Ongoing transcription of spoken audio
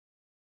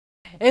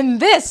In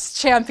this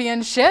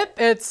championship,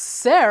 it's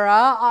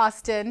Sarah,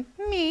 Austin,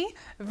 me,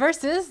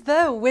 versus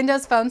the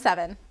Windows Phone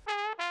 7.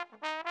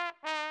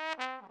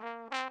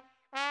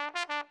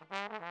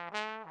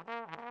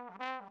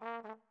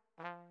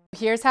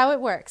 Here's how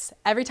it works.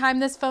 Every time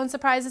this phone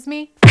surprises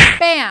me,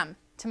 bam,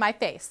 to my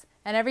face.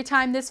 And every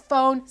time this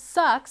phone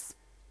sucks,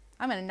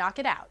 I'm gonna knock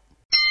it out.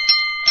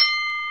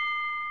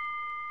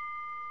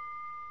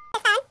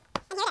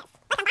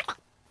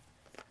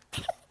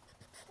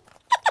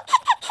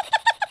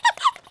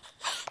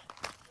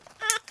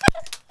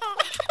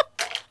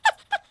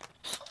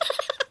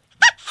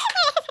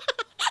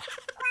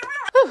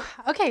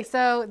 Okay,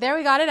 so there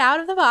we got it out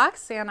of the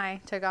box, and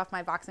I took off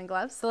my boxing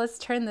gloves. So let's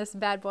turn this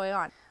bad boy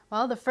on.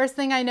 Well, the first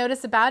thing I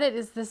notice about it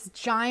is this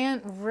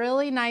giant,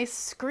 really nice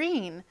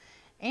screen.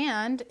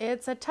 And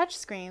it's a touch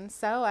screen,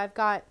 so I've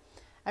got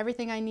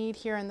everything I need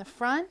here in the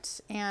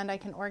front, and I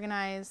can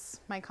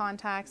organize my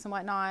contacts and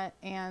whatnot,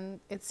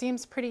 and it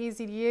seems pretty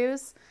easy to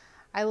use.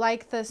 I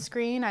like the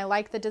screen, I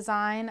like the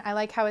design, I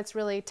like how it's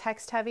really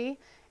text heavy,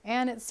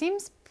 and it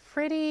seems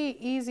pretty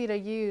easy to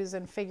use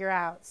and figure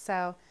out.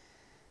 So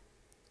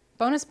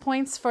bonus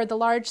points for the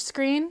large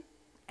screen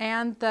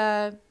and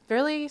the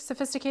really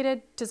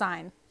sophisticated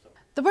design.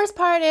 The worst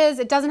part is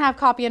it doesn't have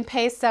copy and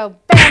paste, so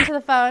bam to the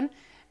phone.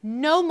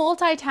 No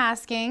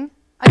multitasking,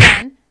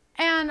 again.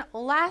 And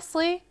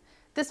lastly,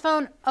 this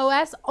phone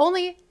OS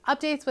only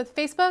updates with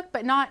Facebook,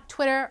 but not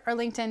Twitter or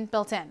LinkedIn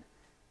built in.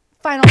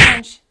 Final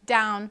punch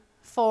down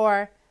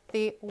for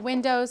the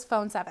Windows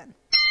Phone 7.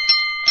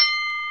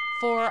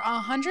 For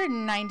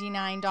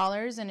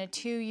 $199 and a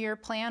 2-year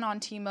plan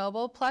on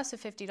T-Mobile plus a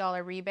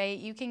 $50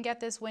 rebate, you can get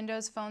this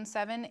Windows Phone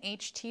 7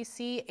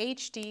 HTC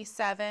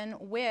HD7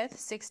 with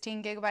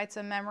 16 gigabytes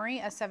of memory,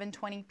 a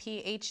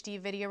 720p HD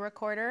video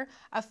recorder,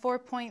 a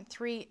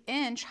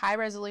 4.3-inch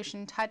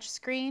high-resolution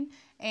touchscreen,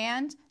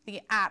 and the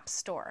App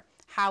Store.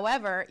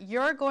 However,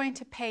 you're going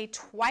to pay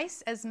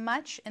twice as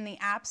much in the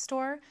App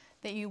Store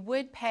that you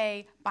would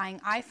pay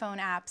buying iPhone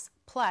apps,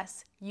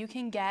 plus you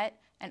can get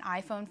an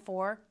iPhone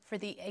 4 for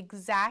the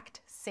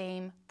exact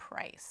same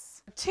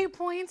price. 2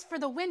 points for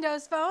the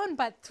Windows Phone,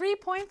 but 3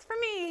 points for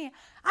me.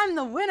 I'm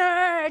the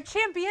winner,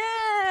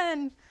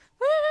 champion.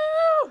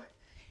 Woo!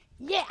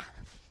 Yeah,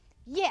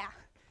 yeah,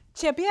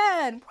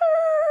 champion.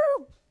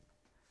 Woo!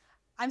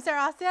 I'm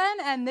Sarah Austin,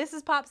 and this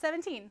is Pop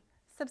 17.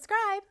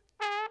 Subscribe.